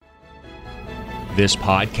This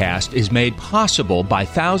podcast is made possible by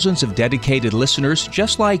thousands of dedicated listeners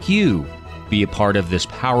just like you. Be a part of this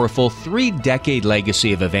powerful 3-decade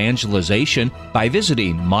legacy of evangelization by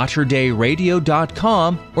visiting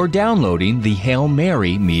materdeiradio.com or downloading the Hail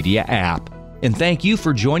Mary Media app. And thank you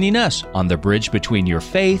for joining us on the bridge between your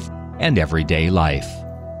faith and everyday life.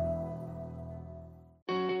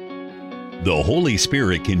 The Holy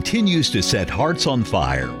Spirit continues to set hearts on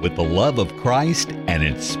fire with the love of Christ and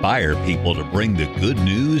inspire people to bring the good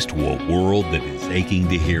news to a world that is aching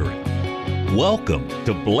to hear it. Welcome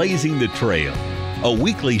to Blazing the Trail, a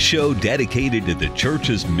weekly show dedicated to the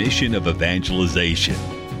church's mission of evangelization.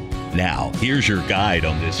 Now, here's your guide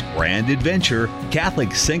on this grand adventure,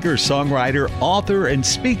 Catholic singer, songwriter, author, and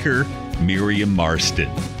speaker, Miriam Marston.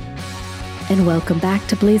 And welcome back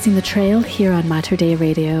to Blazing the Trail here on Mater Dei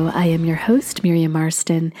Radio. I am your host, Miriam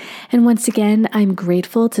Marston. And once again, I'm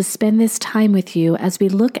grateful to spend this time with you as we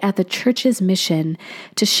look at the church's mission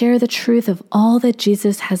to share the truth of all that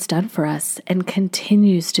Jesus has done for us and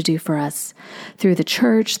continues to do for us through the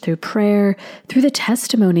church, through prayer, through the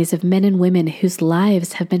testimonies of men and women whose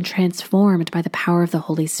lives have been transformed by the power of the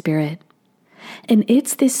Holy Spirit. And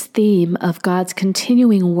it's this theme of God's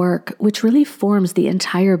continuing work which really forms the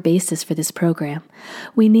entire basis for this program.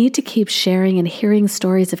 We need to keep sharing and hearing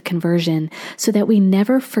stories of conversion so that we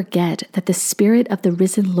never forget that the Spirit of the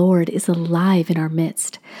risen Lord is alive in our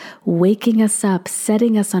midst, waking us up,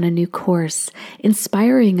 setting us on a new course,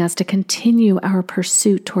 inspiring us to continue our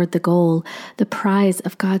pursuit toward the goal, the prize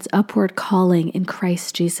of God's upward calling in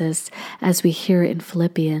Christ Jesus, as we hear in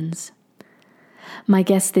Philippians. My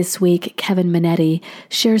guest this week, Kevin Monette,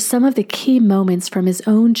 shares some of the key moments from his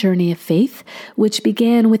own journey of faith, which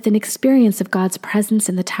began with an experience of God's presence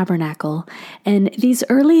in the tabernacle. And these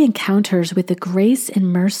early encounters with the grace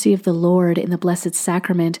and mercy of the Lord in the Blessed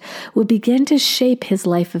Sacrament would begin to shape his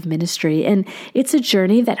life of ministry. And it's a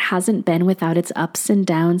journey that hasn't been without its ups and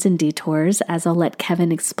downs and detours, as I'll let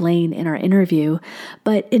Kevin explain in our interview.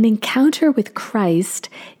 But an encounter with Christ,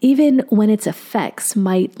 even when its effects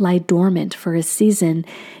might lie dormant for a season,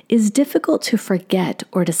 is difficult to forget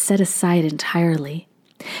or to set aside entirely.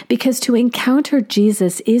 Because to encounter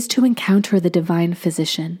Jesus is to encounter the divine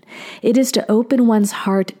physician. It is to open one's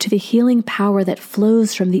heart to the healing power that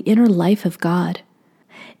flows from the inner life of God.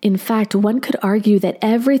 In fact, one could argue that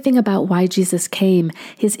everything about why Jesus came,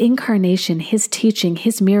 his incarnation, his teaching,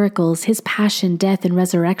 his miracles, his passion, death, and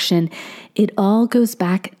resurrection, it all goes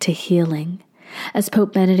back to healing. As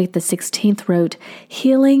Pope Benedict XVI wrote,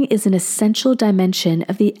 healing is an essential dimension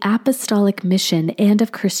of the apostolic mission and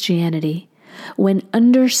of Christianity. When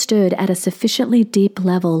understood at a sufficiently deep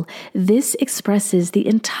level, this expresses the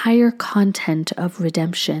entire content of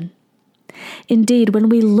redemption. Indeed, when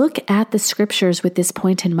we look at the scriptures with this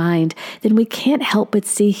point in mind, then we can't help but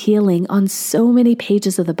see healing on so many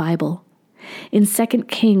pages of the Bible. In 2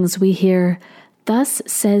 Kings, we hear, "Thus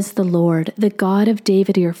says the Lord, the God of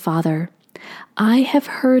David your father, I have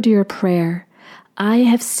heard your prayer. I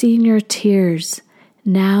have seen your tears.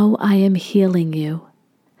 Now I am healing you."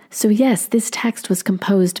 So yes, this text was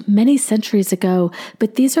composed many centuries ago,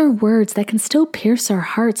 but these are words that can still pierce our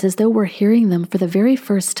hearts as though we're hearing them for the very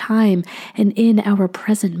first time and in our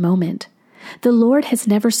present moment. The Lord has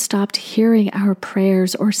never stopped hearing our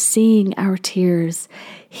prayers or seeing our tears.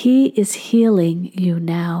 He is healing you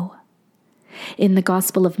now. In the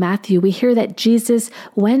Gospel of Matthew, we hear that Jesus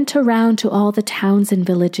went around to all the towns and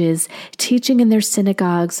villages, teaching in their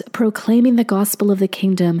synagogues, proclaiming the gospel of the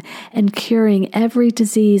kingdom, and curing every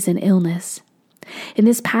disease and illness. In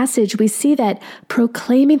this passage, we see that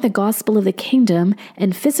proclaiming the gospel of the kingdom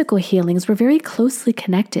and physical healings were very closely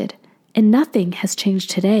connected, and nothing has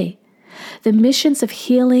changed today. The missions of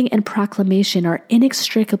healing and proclamation are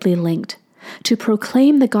inextricably linked. To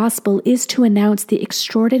proclaim the gospel is to announce the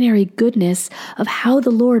extraordinary goodness of how the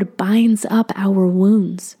Lord binds up our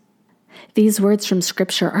wounds. These words from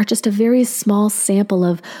Scripture are just a very small sample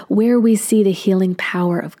of where we see the healing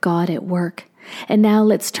power of God at work. And now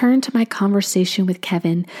let's turn to my conversation with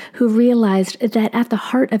Kevin, who realized that at the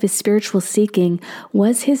heart of his spiritual seeking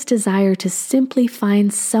was his desire to simply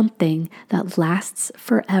find something that lasts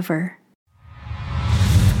forever.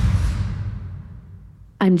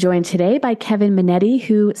 I'm joined today by Kevin Monette,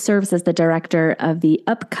 who serves as the director of the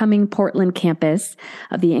upcoming Portland campus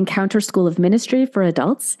of the Encounter School of Ministry for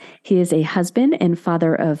Adults. He is a husband and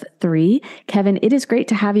father of 3. Kevin, it is great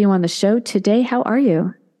to have you on the show today. How are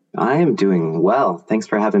you? I am doing well. Thanks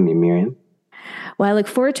for having me, Miriam. Well, I look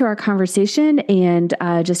forward to our conversation and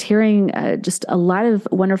just hearing just a lot of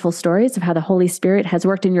wonderful stories of how the Holy Spirit has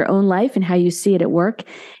worked in your own life and how you see it at work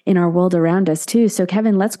in our world around us too. So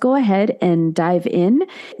Kevin, let's go ahead and dive in.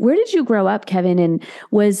 Where did you grow up, Kevin? And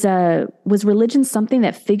was religion something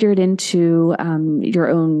that figured into your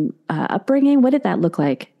own upbringing? What did that look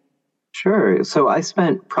like? Sure. So I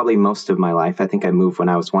spent probably most of my life, I think I moved when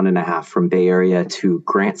I was 1.5 from Bay Area to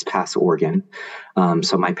Grants Pass, Oregon.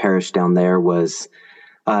 So my parish down there was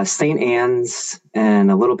St. Anne's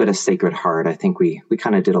and a little bit of Sacred Heart. I think we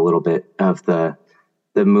kind of did a little bit of the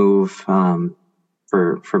move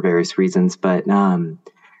for various reasons. But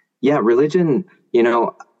yeah, religion,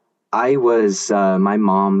 I was, my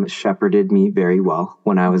mom shepherded me very well.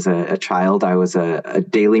 When I was a child, I was a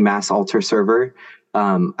daily mass altar server.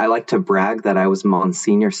 I like to brag that I was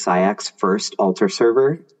Monsignor Syak's first altar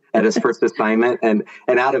server at his first assignment. And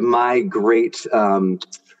out of my great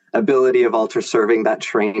ability of altar serving, that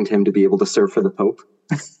trained him to be able to serve for the Pope.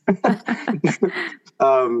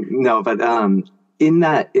 In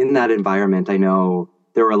that environment, I know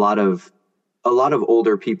there were a lot of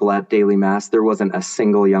older people at daily mass. There wasn't a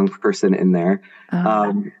single young person in there.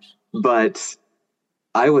 But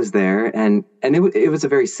I was there and it was a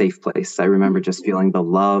very safe place. I remember just feeling the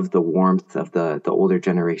love, the warmth of the older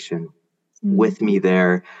generation with me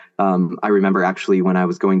there. I remember actually when I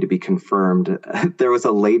was going to be confirmed, there was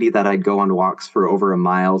a lady that I'd go on walks for over a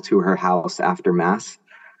mile to her house after mass.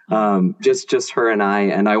 Just her and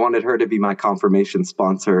I wanted her to be my confirmation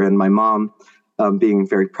sponsor. And my mom, being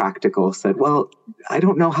very practical, said, well, I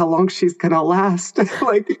don't know how long she's going to last. And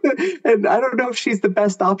I don't know if she's the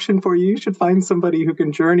best option for you. You should find somebody who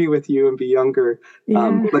can journey with you and be younger.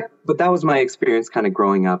 Yeah. But that was my experience kind of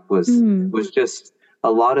growing up was just a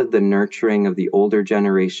lot of the nurturing of the older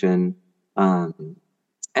generation. And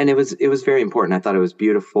it was very important. I thought it was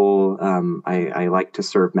beautiful. I like to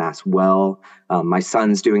serve mass well. My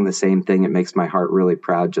son's doing the same thing. It makes my heart really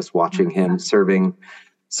proud just watching him serving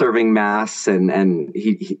mass, and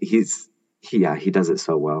he does it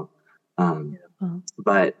so well.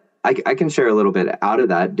 But I can share a little bit out of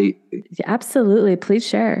that. Absolutely, please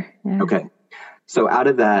share. Yeah. Okay, so out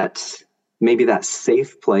of that, maybe that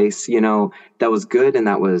safe place, that was good, and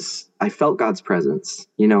I felt God's presence.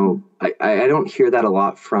 I don't hear that a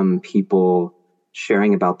lot from people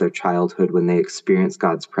sharing about their childhood when they experience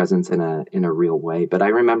God's presence in a real way. But I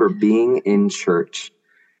remember being in church,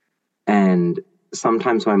 and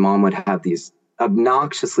sometimes my mom would have these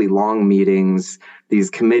obnoxiously long meetings, these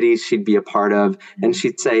committees she'd be a part of, and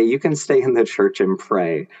she'd say, you can stay in the church and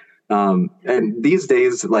pray. And these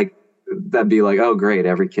days, that'd be like, oh, great,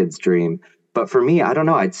 every kid's dream. But for me, I don't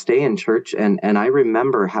know, I'd stay in church, and I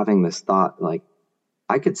remember having this thought,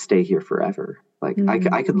 I could stay here forever.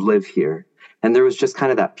 I could live here. And there was just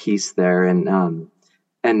kind of that peace there.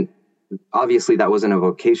 And obviously that wasn't a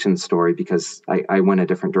vocation story because I went a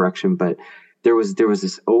different direction, but there was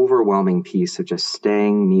this overwhelming peace of just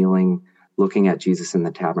staying, kneeling, looking at Jesus in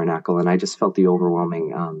the tabernacle. And I just felt the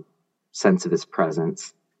overwhelming sense of his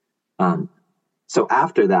presence. So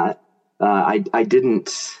after that, I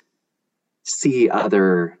didn't see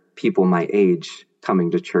other people my age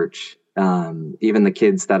coming to church. Even the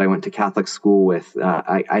kids that I went to Catholic school with,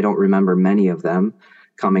 I don't remember many of them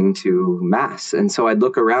coming to mass. And so I'd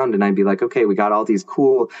look around and I'd be like, okay, we got all these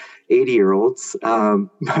cool 80-year-olds.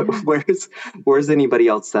 But where's anybody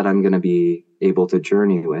else that I'm going to be able to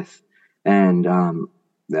journey with? And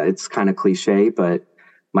it's kind of cliche, but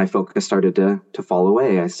my focus started to fall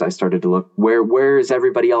away. I started to look, where is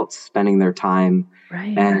everybody else spending their time?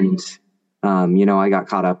 Right. And, I got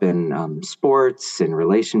caught up in sports and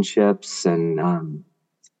relationships and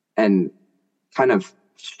kind of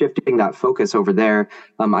shifting that focus over there.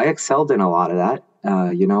 I excelled in a lot of that.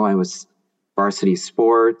 I was varsity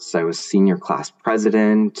sports. I was senior class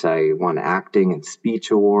president. I won acting and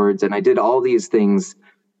speech awards. And I did all these things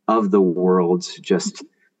of the world, just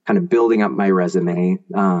kind of building up my resume.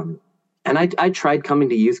 And I tried coming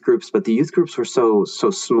to youth groups, but the youth groups were so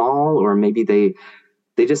small, or maybe they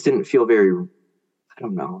just didn't feel very, I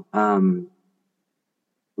don't know,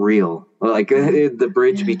 real. The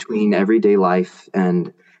bridge between everyday life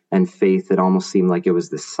and faith, it almost seemed like it was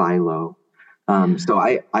this silo. So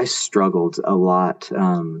I struggled a lot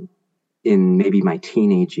in maybe my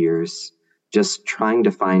teenage years, just trying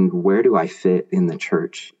to find, where do I fit in the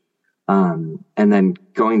church? And then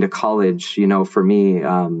going to college, for me,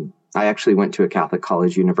 I actually went to a Catholic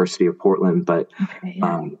college, University of Portland, but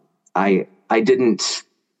I didn't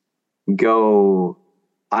go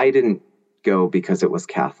because it was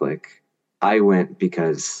Catholic. I went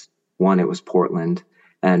because, one, it was Portland,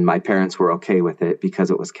 and my parents were okay with it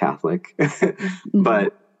because it was Catholic.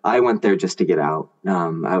 But I went there just to get out.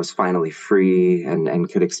 I was finally free and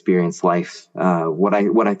could experience life. What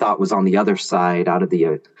I thought was on the other side, out of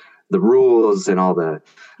the rules and all the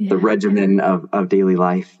regimen of daily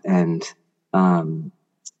life. And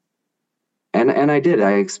I did.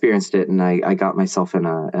 I experienced it, and I got myself in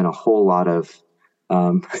a whole lot of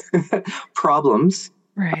problems.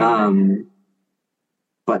 Right.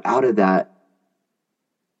 But out of that,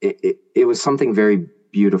 it was something very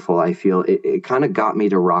beautiful. I feel it kind of got me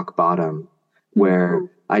to rock bottom,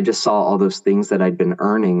 where I just saw all those things that I'd been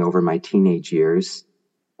earning over my teenage years.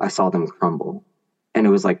 I saw them crumble, and it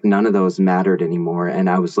was like none of those mattered anymore. And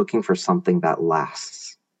I was looking for something that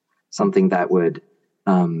lasts, something that would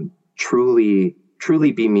truly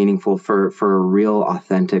be meaningful for a real,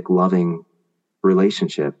 authentic, loving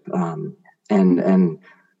relationship. And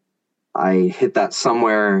I hit that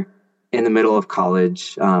somewhere in the middle of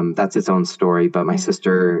college. That's its own story. But my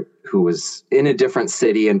sister, who was in a different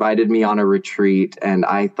city, invited me on a retreat, and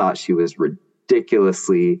I thought she was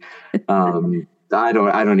ridiculously, I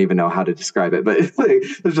don't even know how to describe it, but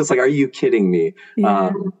it was just like, are you kidding me?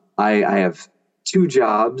 Yeah. I have 2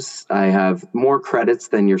 jobs. I have more credits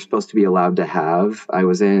than you're supposed to be allowed to have. I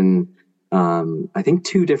was in, I think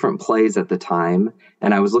 2 different plays at the time,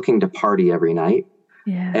 and I was looking to party every night.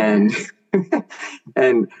 Yeah.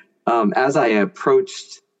 And as I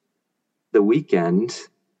approached the weekend,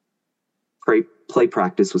 play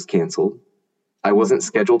practice was canceled. I wasn't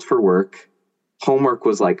scheduled for work. Homework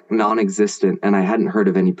was like non-existent, and I hadn't heard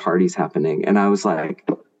of any parties happening. And I was like,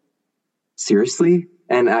 seriously?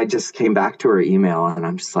 And I just came back to her email, and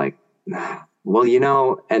I'm just like, nah.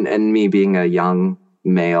 Well, and me being a young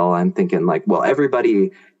male, I'm thinking like, well,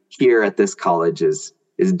 everybody here at this college is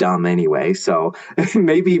dumb anyway. So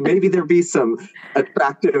maybe there'd be some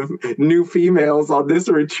attractive new females on this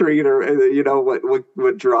retreat, or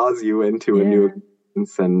what draws you into a new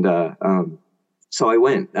experience. And so I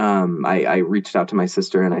went. I reached out to my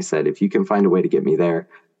sister, and I said, if you can find a way to get me there,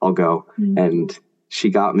 I'll go. And she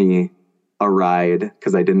got me a ride,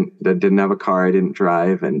 because I didn't have a car. I didn't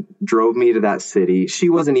drive, and drove me to that city. She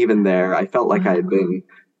wasn't even there. I felt like I had been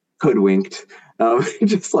hoodwinked.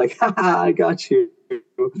 Just like, haha, I got you.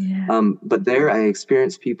 Yeah. But there I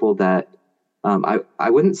experienced people that I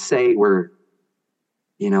wouldn't say were,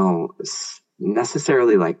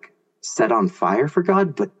 necessarily like set on fire for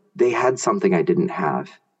God, but they had something I didn't have.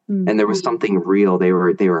 And there was something real. They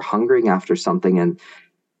were hungering after something,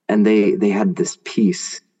 and they had this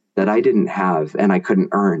peace that I didn't have and I couldn't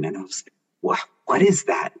earn. And I was like, what is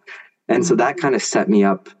that? And so that kind of set me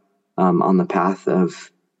up on the path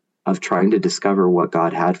of trying to discover what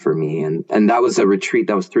God had for me. And that was a retreat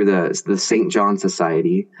that was through the St. John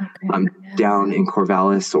Society, down in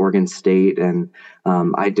Corvallis, Oregon State. And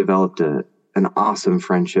I developed an awesome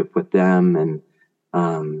friendship with them. And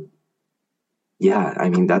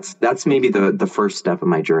that's maybe the first step of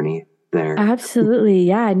my journey there. Absolutely.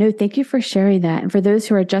 Yeah. No, thank you for sharing that. And for those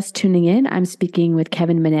who are just tuning in, I'm speaking with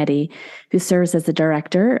Kevin Monette, who serves as the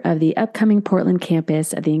director of the upcoming Portland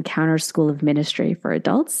campus of the Encounter School of Ministry for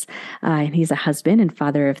Adults. And he's a husband and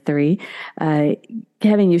father of 3.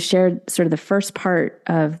 Kevin, you shared sort of the first part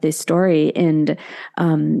of this story, and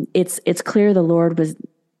it's clear the Lord was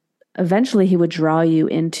eventually he would draw you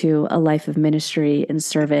into a life of ministry and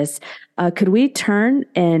service. Could we turn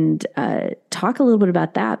and talk a little bit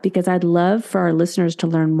about that? Because I'd love for our listeners to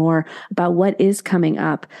learn more about what is coming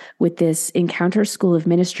up with this Encounter School of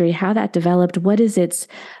Ministry, how that developed, what is its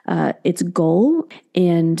goal,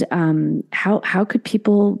 and how could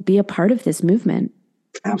people be a part of this movement?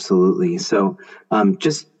 Absolutely. So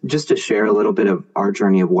just to share a little bit of our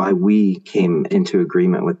journey of why we came into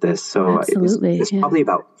agreement with this. So it's probably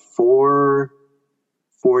about 4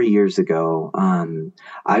 years ago.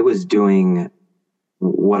 I was doing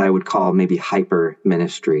what I would call maybe hyper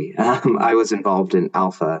ministry. I was involved in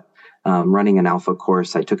Alpha, running an Alpha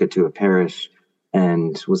course. I took it to a parish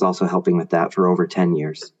and was also helping with that for over 10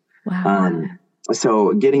 years. Wow.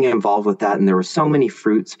 So getting involved with that, and there were so many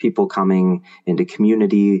fruits, people coming into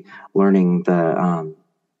community, learning the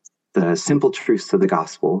simple truths of the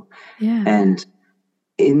gospel. Yeah. And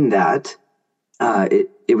in that,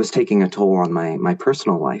 it was taking a toll on my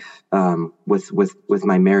personal life, with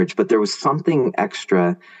my marriage. But there was something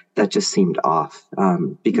extra that just seemed off,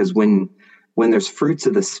 because when there's fruits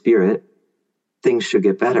of the Spirit, things should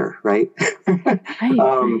get better, right?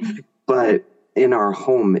 Right. But in our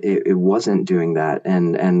home, it wasn't doing that.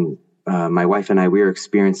 And my wife and I, we were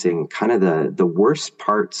experiencing kind of the worst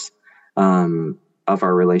parts of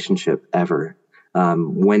our relationship ever,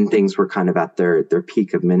 when things were kind of at their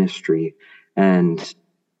peak of ministry. And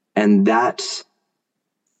And that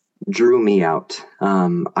drew me out.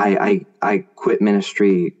 I quit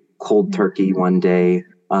ministry cold turkey one day,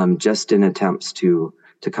 just in attempts to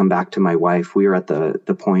come back to my wife. We were at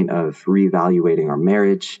the point of reevaluating our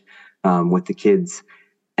marriage with the kids,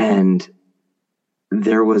 and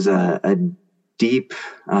there was a deep.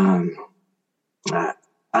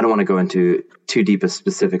 I don't want to go into too deep of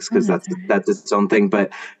specifics because that's its own thing,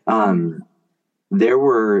 but there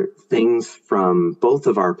were things from both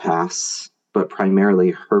of our pasts, but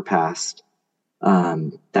primarily her past,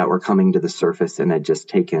 that were coming to the surface and had just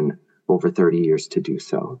taken over 30 years to do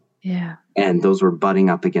so. Yeah. And those were butting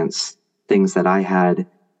up against things that I had.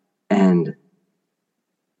 And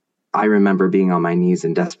I remember being on my knees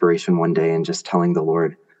in desperation one day and just telling the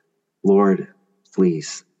Lord,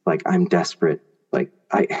 please, like, I'm desperate. Like,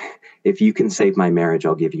 if you can save my marriage,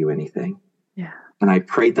 I'll give you anything. Yeah. And I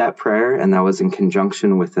prayed that prayer, and that was in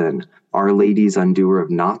conjunction with an Our Lady's Undoer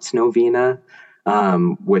of Knots novena,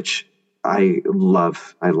 which I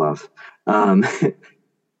love.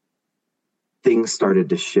 Things started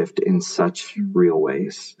to shift in such real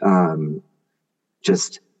ways.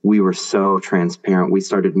 We were so transparent. We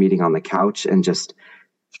started meeting on the couch and just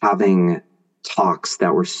having talks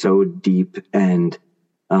that were so deep, and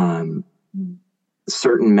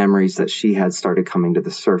certain memories that she had started coming to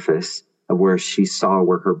the surface of where she saw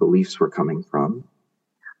where her beliefs were coming from.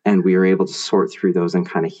 And we were able to sort through those and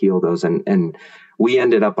kind of heal those. And we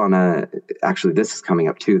ended up on actually this is coming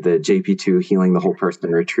up too, the JP2 Healing the Whole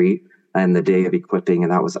Person retreat and the day of equipping.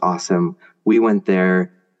 And that was awesome. We went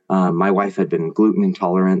there. My wife had been gluten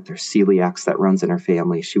intolerant. There's celiacs that runs in her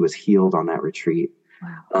family. She was healed on that retreat.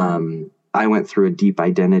 Wow. I went through a deep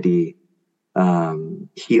identity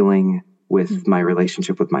healing with my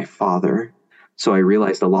relationship with my father. So I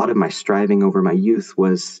realized a lot of my striving over my youth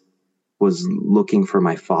was looking for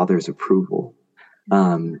my father's approval.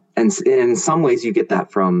 And in some ways you get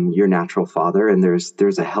that from your natural father, and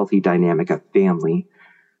there's a healthy dynamic of family,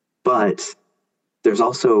 but there's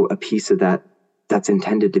also a piece of that that's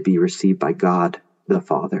intended to be received by God the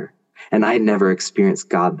Father. And I had never experienced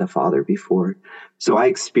God the Father before. So I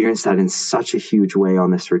experienced that in such a huge way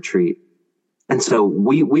on this retreat. And so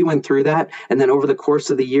we went through that. And then over the course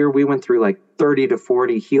of the year, we went through like 30 to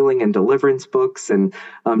 40 healing and deliverance books. And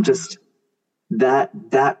just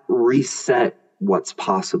that reset what's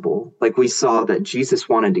possible. Like, we saw that Jesus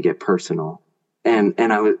wanted to get personal. And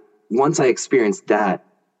once I experienced that,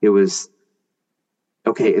 it was,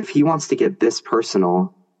 okay, if he wants to get this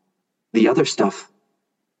personal, the other stuff,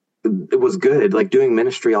 it was good. Like, doing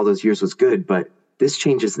ministry all those years was good, but this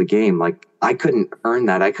changes the game. Like, I couldn't earn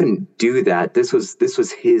that. I couldn't do that. This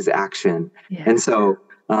was his action. Yeah. And so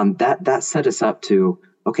that set us up to,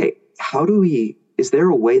 okay, is there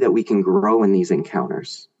a way that we can grow in these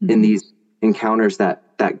encounters, in these encounters that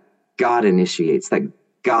God initiates, that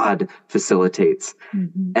God facilitates?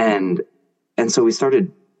 And so we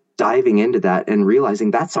started diving into that and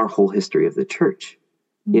realizing that's our whole history of the church.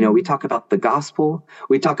 You know, we talk about the gospel.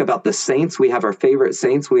 We talk about the saints. We have our favorite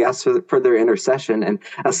saints. We ask for their intercession. And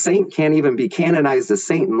a saint can't even be canonized a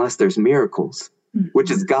saint unless there's miracles,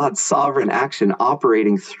 which is God's sovereign action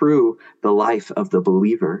operating through the life of the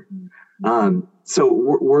believer. So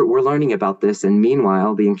we're learning about this. And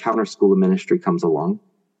meanwhile, the Encounter School of Ministry comes along.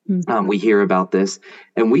 We hear about this,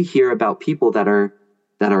 and we hear about people that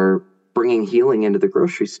are bringing healing into the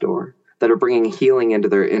grocery store, that are bringing healing into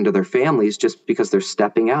their families just because they're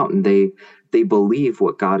stepping out and they believe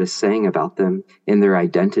what God is saying about them in their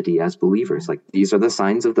identity as believers. Like, these are the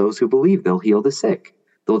signs of those who believe. They'll heal the sick.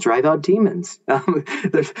 They'll drive out demons.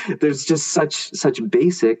 There's just such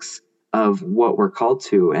basics of what we're called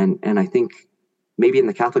to. And I think maybe in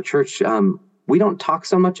the Catholic Church, we don't talk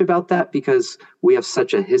so much about that because we have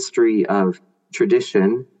such a history of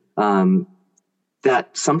tradition,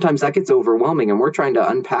 that sometimes that gets overwhelming, and we're trying to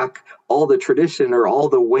unpack all the tradition or all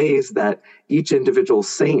the ways that each individual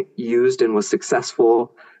saint used and was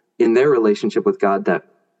successful in their relationship with God, that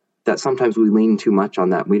sometimes we lean too much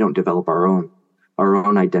on that. We don't develop our own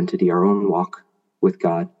identity, our own walk with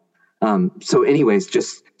God. So anyways,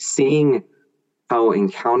 just seeing how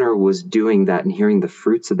Encounter was doing that and hearing the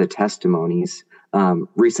fruits of the testimonies.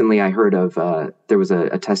 Recently I heard of, there was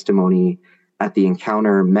a testimony at the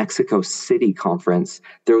Encounter Mexico City conference.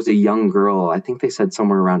 There was a young girl, I think they said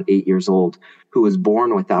somewhere around 8 years old, who was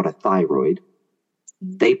born without a thyroid.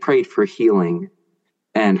 They prayed for healing,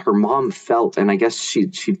 and her mom felt, and I guess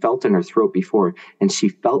she felt in her throat before, and she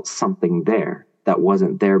felt something there that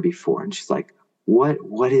wasn't there before. And she's like,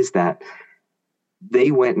 what is that?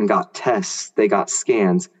 They went and got tests. They got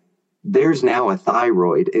scans. there's now a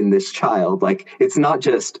thyroid in this child. Like, it's not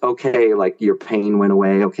just, okay, like your pain went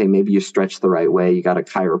away. Okay, maybe you stretched the right way. You got a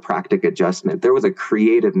chiropractic adjustment. There was a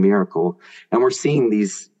creative miracle. And we're seeing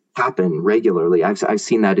these happen regularly. I've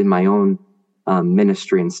seen that in my own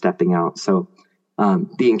ministry and stepping out. So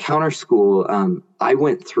the Encounter School, I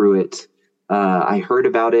went through it. I heard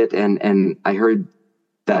about it, and I heard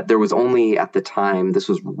that there was only, at the time, this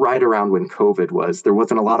was right around when COVID was, there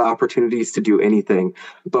wasn't a lot of opportunities to do anything.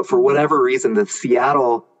 But for whatever reason, the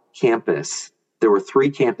Seattle campus, there were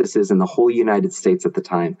 3 campuses in the whole United States at the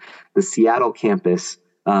time. The Seattle campus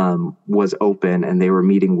was open, and they were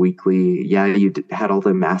meeting weekly. Yeah, you had all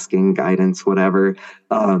the masking guidance, whatever.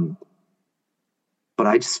 But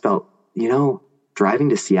I just felt, driving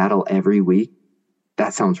to Seattle every week,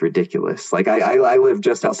 that sounds ridiculous. Like, I live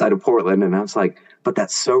just outside of Portland, and I was like, but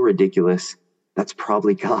that's so ridiculous. That's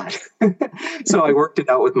probably God. So I worked it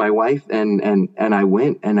out with my wife, and I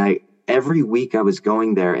went, and every week I was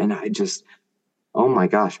going there, and I just, oh my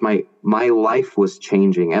gosh, my life was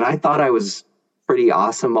changing. And I thought I was pretty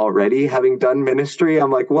awesome already, having done ministry.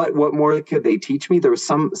 I'm like, what more could they teach me? There was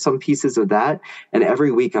some pieces of that. And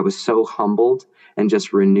every week I was so humbled and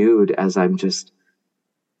just renewed as I'm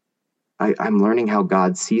learning how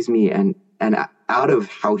God sees me, and out of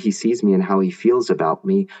how he sees me and how he feels about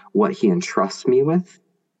me, what he entrusts me with,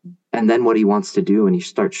 and then what he wants to do. And he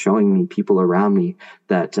starts showing me people around me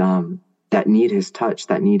that need his touch,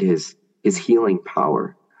 that need his healing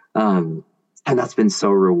power. And that's been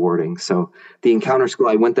so rewarding. So the Encounter School,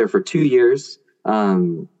 I went there for 2 years.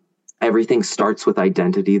 Everything starts with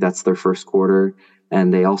identity. That's their first quarter.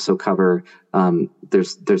 And they also cover,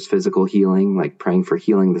 there's physical healing, like praying for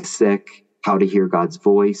healing the sick, how to hear God's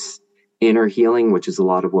voice, inner healing, which is a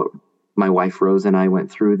lot of what my wife Rose and I went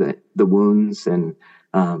through, the wounds, and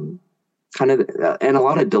and a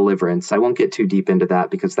lot of deliverance. I won't get too deep into that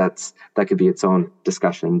because that could be its own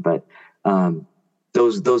discussion. But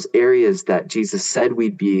those areas that Jesus said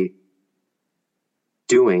we'd be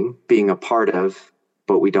being a part of,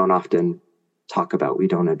 but we don't often talk about, we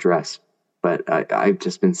don't address. But I've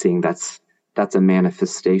just been seeing that's a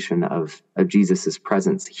manifestation of Jesus's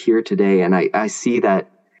presence here today. And I see that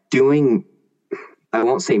doing, I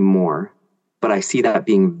won't say more, but I see that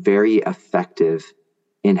being very effective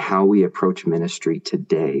in how we approach ministry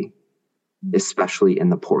today, especially in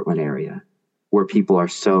the Portland area, where people are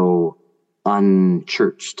so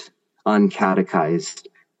unchurched, uncatechized.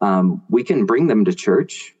 We can bring them to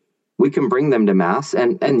church. We can bring them to mass.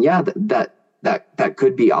 And yeah, that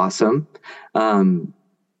could be awesome.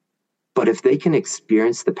 But if they can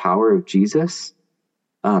experience the power of Jesus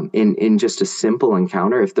in just a simple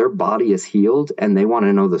encounter, if their body is healed and they want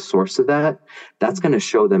to know the source of that, that's going to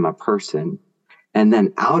show them a person. And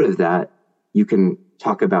then out of that, you can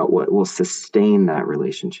talk about what will sustain that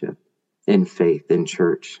relationship in faith, in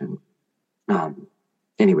church. And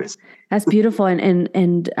anyways. That's beautiful.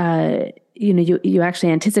 And you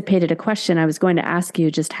actually anticipated a question I was going to ask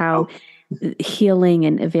you, just how healing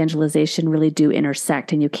and evangelization really do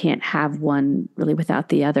intersect, and you can't have one really without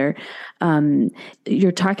the other.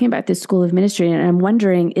 You're talking about this school of ministry, and I'm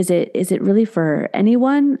wondering, is it really for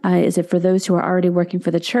anyone? Is it for those who are already working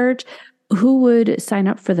for the church? Who would sign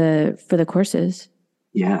up for the courses?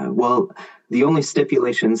 Yeah, well, the only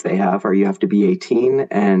stipulations they have are you have to be 18,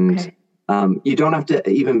 and you don't have to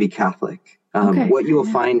even be Catholic. What you will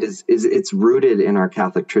find is it's rooted in our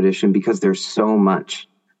Catholic tradition, because there's so much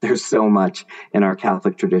in our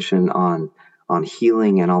Catholic tradition on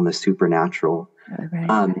healing and on the supernatural.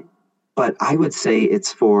 Right. But I would say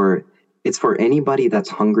it's for anybody that's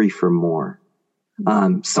hungry for more.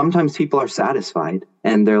 Sometimes people are satisfied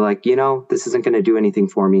and they're like, this isn't going to do anything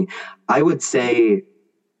for me. I would say,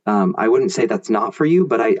 I wouldn't say that's not for you,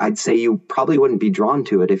 but I'd say you probably wouldn't be drawn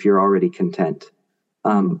to it if you're already content.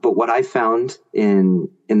 But what I found in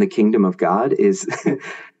the kingdom of God is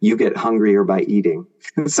you get hungrier by eating.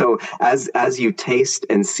 So as you taste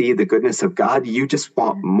and see the goodness of God, you just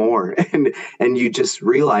want more, and you just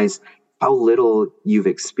realize how little you've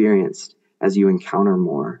experienced as you encounter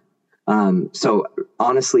more. So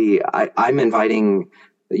honestly, I'm inviting,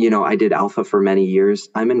 I did Alpha for many years.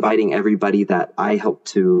 I'm inviting everybody that I helped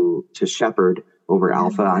to shepherd over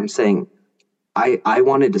Alpha. I'm saying, I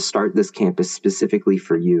wanted to start this campus specifically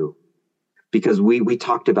for you, because we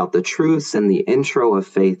talked about the truths and the intro of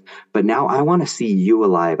faith, but now I want to see you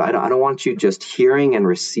alive. I don't want you just hearing and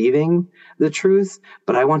receiving the truth,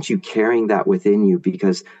 but I want you carrying that within you,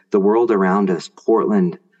 because the world around us,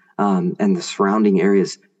 Portland, and the surrounding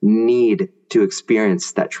areas need to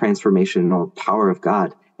experience that transformational power of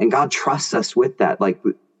God. And God trusts us with that. Like,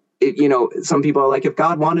 some people are like, if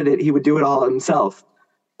God wanted it, he would do it all himself.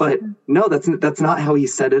 But no, that's not how he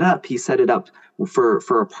set it up. He set it up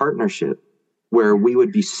for a partnership where we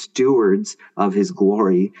would be stewards of his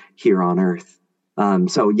glory here on earth.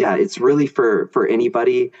 So yeah, it's really for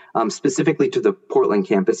anybody, specifically to the Portland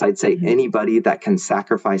campus. I'd say anybody that can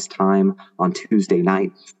sacrifice time on Tuesday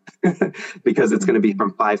nights, because it's going to be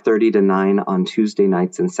from 5:30 to 9 on Tuesday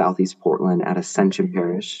nights in Southeast Portland at Ascension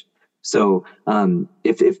Parish. So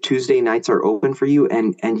if Tuesday nights are open for you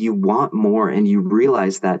and you want more, and you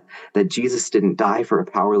realize that Jesus didn't die for a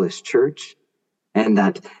powerless church, and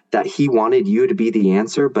that he wanted you to be the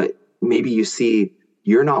answer, but maybe you see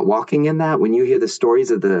you're not walking in that. When you hear the stories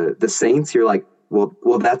of the saints, you're like,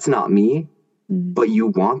 well, that's not me, but you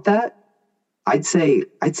want that. I'd say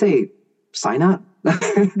sign up,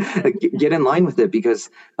 get in line with it, because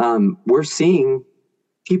we're seeing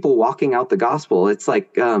people walking out the gospel. It's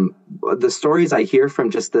like the stories I hear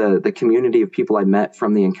from just the community of people I met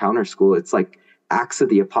from the Encounter School. It's like Acts of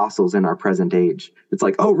the Apostles in our present age. It's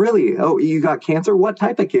like, oh, really? Oh, you got cancer? What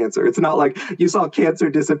type of cancer? It's not like you saw cancer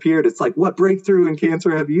disappeared. It's like, what breakthrough in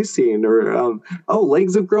cancer have you seen? Or, oh,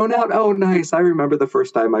 legs have grown out? Oh, nice. I remember the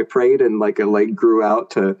first time I prayed and like a leg grew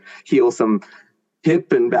out to heal some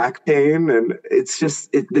hip and back pain. And it's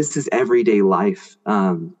just, this is everyday life.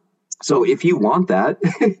 So if you want that,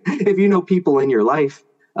 if you know people in your life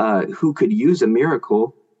who could use a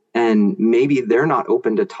miracle, and maybe they're not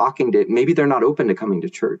open to maybe they're not open to coming to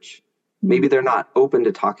church. Maybe they're not open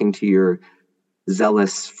to talking to your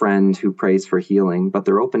zealous friend who prays for healing, but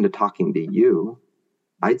they're open to talking to you.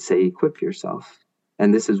 I'd say equip yourself.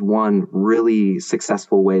 And this is one really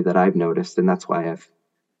successful way that I've noticed. And that's why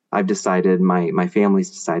I've decided, my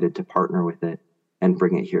family's decided to partner with it and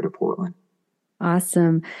bring it here to Portland.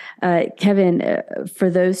 Awesome. Kevin, for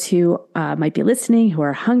those who might be listening, who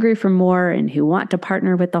are hungry for more and who want to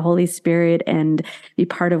partner with the Holy Spirit and be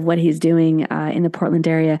part of what he's doing in the Portland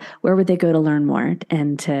area, where would they go to learn more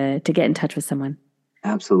and to get in touch with someone?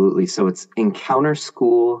 Absolutely. So it's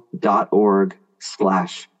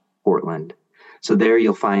encounterschool.org/Portland. So there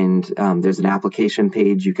you'll find there's an application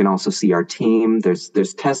page. You can also see our team. There's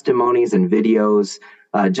testimonies and videos,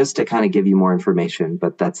 just to kind of give you more information.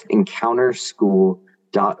 But that's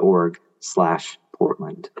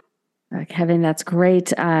encounterschool.org/Portland. Kevin, that's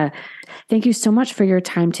great. Thank you so much for your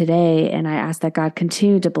time today. And I ask that God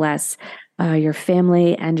continue to bless your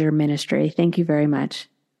family and your ministry. Thank you very much.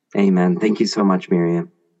 Amen. Thank you so much,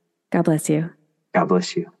 Miriam. God bless you. God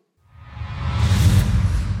bless you.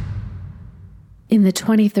 In the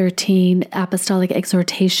 2013 Apostolic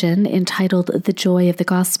Exhortation entitled The Joy of the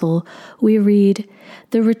Gospel, we read,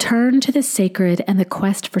 "The return to the sacred and the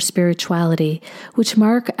quest for spirituality, which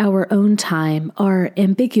mark our own time, are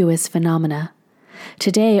ambiguous phenomena.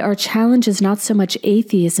 Today, our challenge is not so much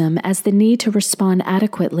atheism as the need to respond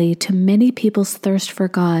adequately to many people's thirst for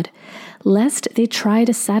God, lest they try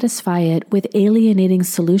to satisfy it with alienating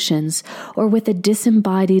solutions or with a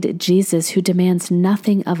disembodied Jesus who demands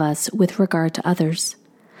nothing of us with regard to others.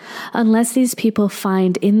 Unless these people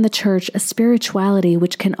find in the church a spirituality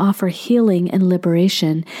which can offer healing and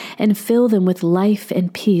liberation and fill them with life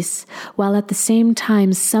and peace, while at the same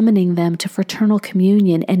time summoning them to fraternal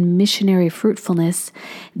communion and missionary fruitfulness,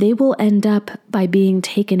 they will end up by being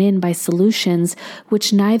taken in by solutions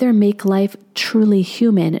which neither make life truly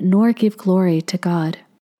human nor give glory to God.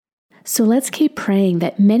 So let's keep praying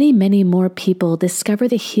that many, many more people discover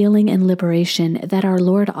the healing and liberation that our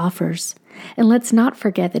Lord offers. And let's not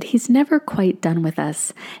forget that He's never quite done with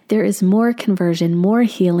us. There is more conversion, more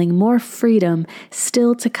healing, more freedom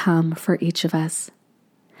still to come for each of us.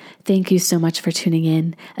 Thank you so much for tuning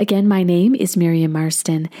in. Again, my name is Miriam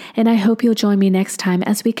Marston, and I hope you'll join me next time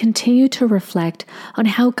as we continue to reflect on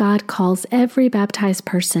how God calls every baptized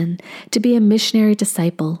person to be a missionary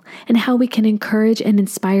disciple and how we can encourage and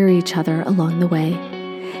inspire each other along the way.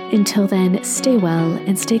 Until then, stay well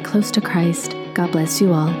and stay close to Christ. God bless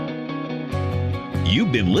you all.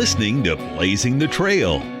 You've been listening to Blazing the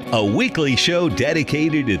Trail, a weekly show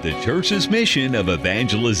dedicated to the church's mission of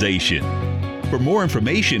evangelization. For more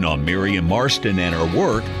information on Miriam Marston and her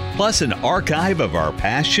work, plus an archive of our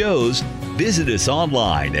past shows, visit us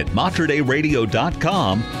online at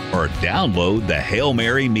materdeiradio.com or download the Hail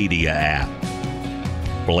Mary Media app.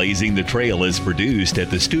 Blazing the Trail is produced at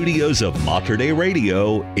the studios of Mater Dei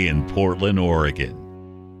Radio in Portland, Oregon.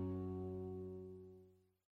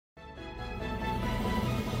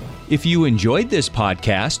 If you enjoyed this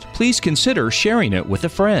podcast, please consider sharing it with a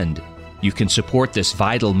friend. You can support this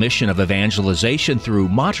vital mission of evangelization through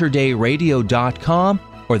materdeiradio.com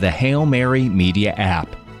or the Hail Mary Media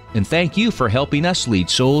app. And thank you for helping us lead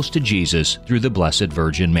souls to Jesus through the Blessed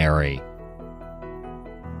Virgin Mary.